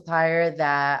candle supplier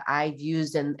that I've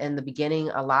used in the beginning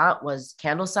a lot was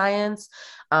Candle Science.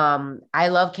 I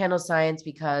love Candle Science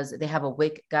because they have a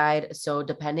wick guide. So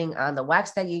depending on the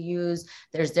wax that you use,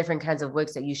 there's different kinds of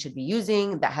wicks that you should be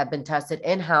using that have been tested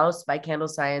in-house by Candle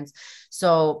Science.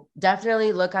 So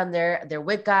definitely look on their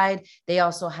wick guide. They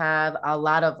also have a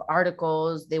lot of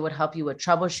articles. They would help you with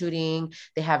troubleshooting.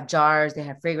 They have jars, they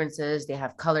have fragrances, they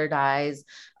have color dyes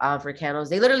for candles.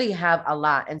 They literally have a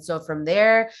lot. And so from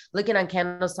there, looking on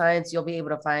Candle Science, you'll be able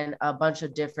to find a bunch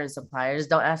of different suppliers.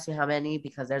 Don't ask me how many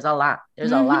because there's a lot.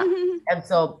 There's a lot. And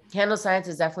so Candle Science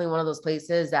is definitely one of those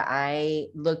places that I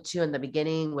looked to in the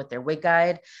beginning with their wig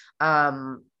guide.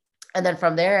 And then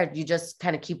from there, you just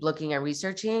kind of keep looking and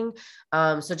researching.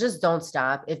 So just don't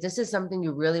stop. If this is something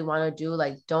you really want to do,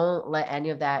 like don't let any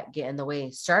of that get in the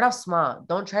way. Start off small.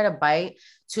 Don't try to bite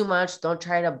too much. Don't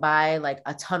try to buy like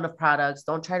a ton of products.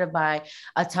 Don't try to buy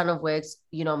a ton of wigs.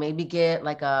 Maybe get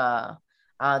like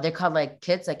they're called like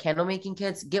kits, like candle making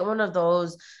kits. Get one of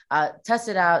those, test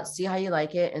it out, see how you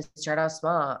like it, and start out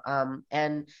small.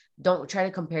 And don't try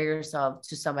to compare yourself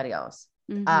to somebody else.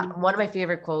 One of my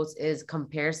favorite quotes is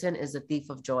comparison is the thief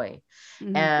of joy.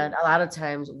 And a lot of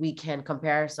times we can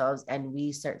compare ourselves and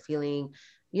we start feeling,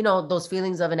 those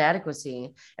feelings of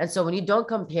inadequacy. And so when you don't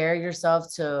compare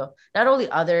yourself to not only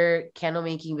other candle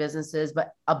making businesses,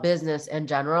 but a business in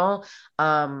general,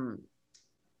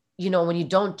 when you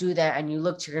don't do that and you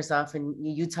look to yourself and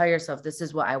you tell yourself, this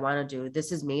is what I want to do,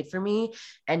 this is made for me.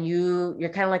 And you're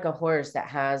kind of like a horse that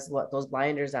has those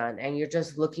blinders on and you're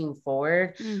just looking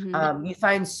forward. You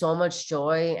find so much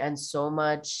joy and so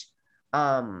much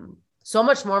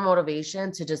more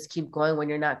motivation to just keep going when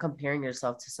you're not comparing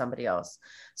yourself to somebody else.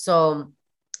 So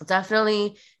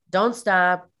definitely don't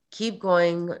stop, keep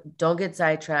going. Don't get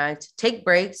sidetracked, take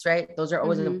breaks, right? Those are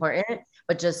always important,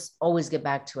 but just always get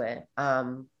back to it.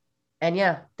 And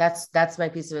yeah, that's my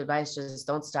piece of advice. Just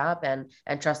don't stop and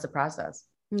trust the process.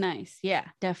 Nice. Yeah,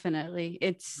 definitely.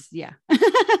 Yeah.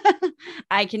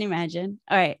 I can imagine.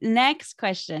 All right. Next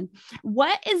question.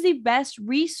 What is the best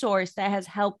resource that has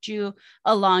helped you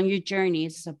along your journey?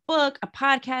 Is this a book, a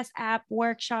podcast app,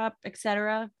 workshop,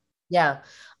 etc.? Yeah.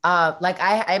 Like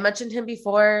I mentioned him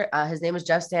before, his name is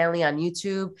Jeff Stanley on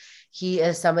YouTube. He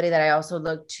is somebody that I also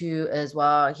look to as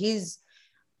well. He's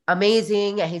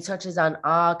amazing. And he touches on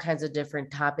all kinds of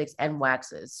different topics and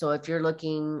waxes. So if you're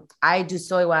looking, I do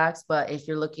soy wax, but if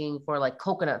you're looking for like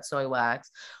coconut soy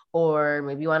wax, or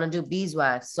maybe you want to do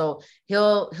beeswax, so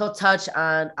he'll touch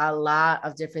on a lot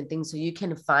of different things. So you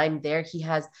can find there, he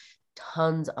has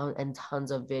tons and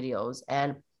tons of videos.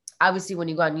 And obviously when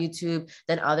you go on YouTube,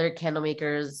 then other candle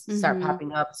makers start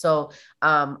popping up. So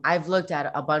I've looked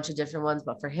at a bunch of different ones,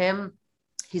 but for him,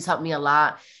 he's helped me a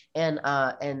lot. And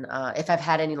if I've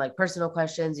had any like personal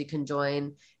questions, you can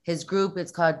join his group.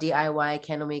 It's called DIY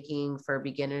Candle Making for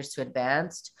Beginners to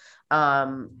Advanced.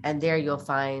 And there you'll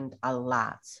find a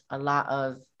lot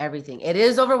of everything. It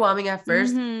is overwhelming at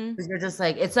first because you're just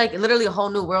like, it's like literally a whole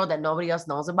new world that nobody else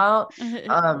knows about.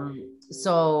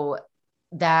 So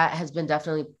that has been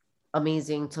definitely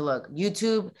amazing to look.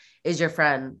 YouTube is your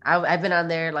friend. I've been on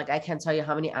there, like I can't tell you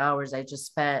how many hours I just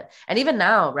spent. And even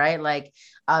now, right? Like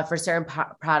for certain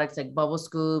products like bubble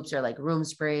scoops or like room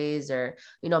sprays, or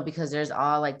because there's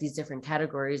all like these different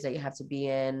categories that you have to be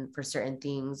in for certain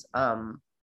things.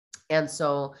 And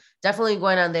so definitely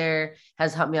going on there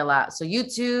has helped me a lot. So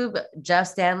YouTube, Jeff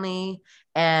Stanley,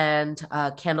 and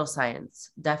Candle Science.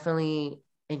 Definitely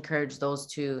encourage those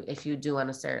two if you do want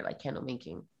to start like candle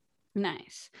making.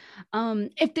 Nice.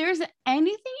 If there's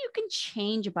anything you can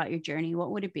change about your journey,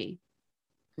 what would it be?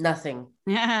 Nothing.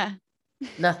 Yeah.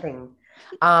 Nothing.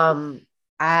 I'm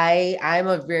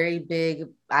a very big,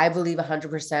 I believe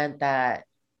 100% that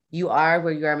you are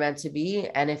where you are meant to be.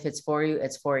 And if it's for you,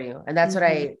 it's for you. And that's what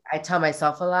I tell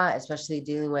myself a lot, especially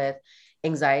dealing with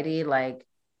anxiety. Like,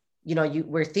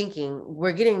 we're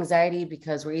getting anxiety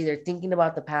because we're either thinking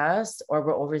about the past or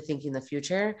we're overthinking the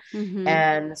future.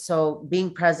 And so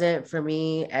being present for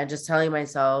me and just telling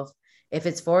myself, if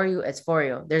it's for you, it's for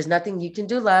you. There's nothing you can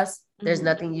do less. There's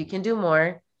nothing you can do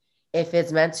more. If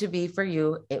it's meant to be for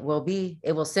you, it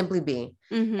will simply be.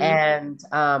 And,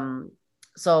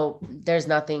 so there's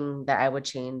nothing that I would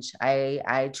change.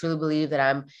 I truly believe that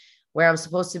I'm where I'm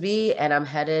supposed to be and I'm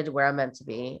headed where I'm meant to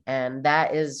be. And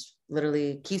that is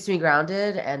literally keeps me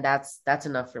grounded. And that's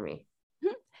enough for me.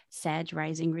 Sag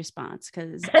rising response,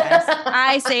 because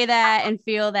I say that and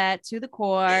feel that to the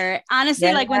core. Honestly,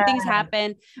 Yeah. like when things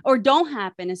happen or don't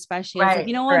happen, especially, it's like,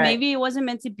 you know what, maybe it wasn't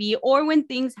meant to be. Or when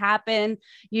things happen,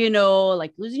 you know,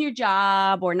 like losing your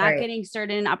job or not getting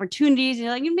certain opportunities,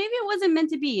 you're like, maybe it wasn't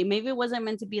meant to be. Maybe it wasn't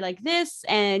meant to be like this.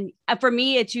 And for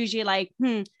me, it's usually like,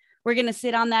 we're going to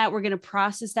sit on that. We're going to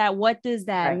process that. What does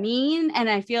that mean? And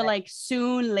I feel like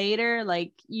soon later,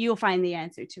 like you'll find the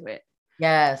answer to it.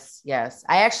 Yes.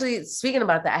 I actually, speaking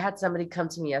about that, I had somebody come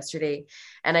to me yesterday,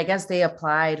 and I guess they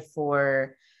applied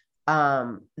for like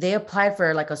a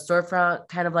storefront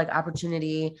kind of like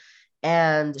opportunity.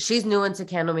 And she's new into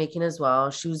candle making as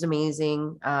well. She was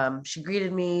amazing. She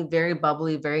greeted me very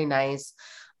bubbly, very nice.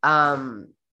 And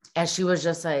she was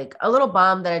just like a little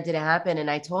bummed that it didn't happen.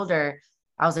 And I told her,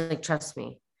 I was like, trust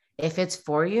me, if it's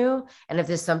for you and if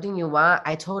there's something you want,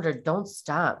 I told her, don't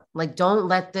stop. Like, don't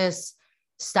let this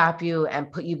stop you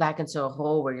and put you back into a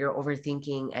hole where you're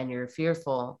overthinking and you're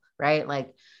fearful, right?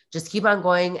 Like, just keep on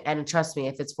going, and trust me,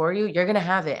 if it's for you, you're going to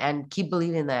have it, and keep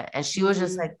believing that. And she was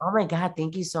just like, oh my God,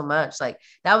 thank you so much. Like,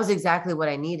 that was exactly what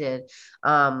I needed.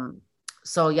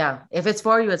 So yeah, if it's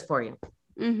for you, it's for you.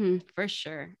 For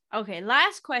sure. Okay.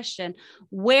 Last question.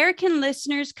 Where can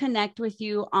listeners connect with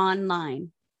you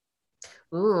online?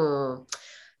 Ooh,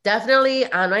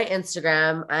 definitely on my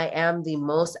Instagram. I am the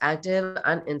most active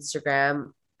on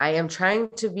Instagram. I am trying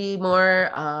to be more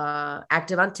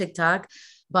active on TikTok,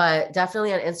 but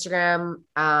definitely on Instagram.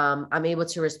 I'm able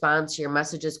to respond to your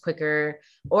messages quicker.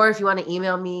 Or if you want to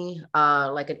email me,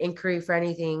 like an inquiry for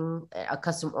anything, a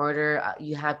custom order,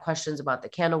 you have questions about the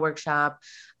candle workshop,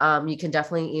 you can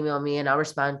definitely email me and I'll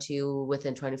respond to you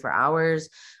within 24 hours.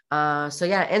 So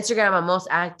yeah, Instagram, I'm most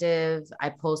active.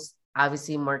 I post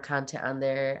obviously more content on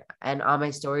there and all my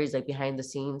stories, like behind the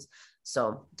scenes.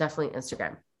 So definitely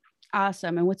Instagram.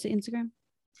 Awesome. And what's the Instagram?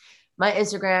 My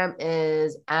Instagram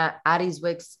is at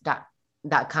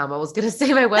ariswicks.com. I was going to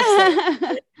say my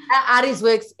website. At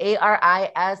Ariswicks,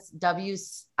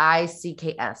 ARISWICKS,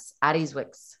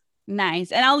 Ariswicks.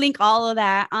 Nice. And I'll link all of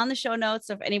that on the show notes.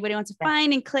 So if anybody wants to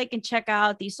find and click and check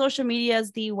out the social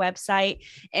medias, the website,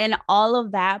 and all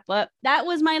of that. But that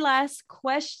was my last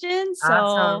question.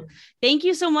 So Thank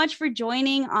you so much for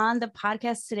joining on the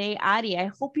podcast today, Ari. I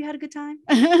hope you had a good time.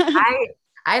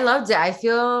 I loved it. I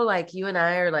feel like you and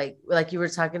I are like you were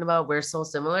talking about, we're so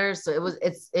similar. So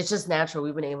it's just natural.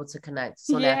 We've been able to connect.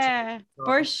 So natural.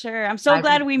 For sure. I'm so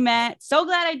glad we met. So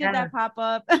glad I did that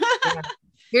pop-up.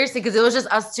 Seriously, because it was just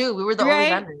us two. We were the only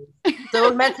vendors. So it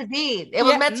was meant to be. It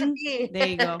was meant to be. There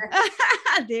you go.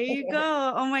 There you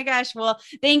go. Oh my gosh. Well,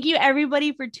 thank you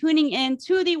everybody for tuning in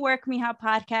to the Work Mija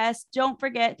podcast. Don't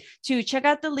forget to check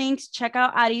out the links, check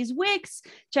out Ari's Wicks,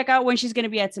 check out when she's going to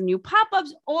be at some new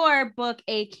pop-ups, or book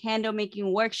a candle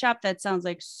making workshop. That sounds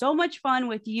like so much fun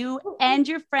with you and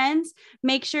your friends.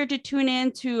 Make sure to tune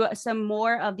in to some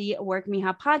more of the Work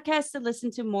Mija podcast to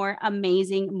listen to more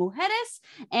amazing mujeres.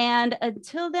 And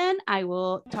until then, I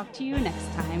will talk to you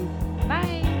next time.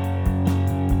 Bye.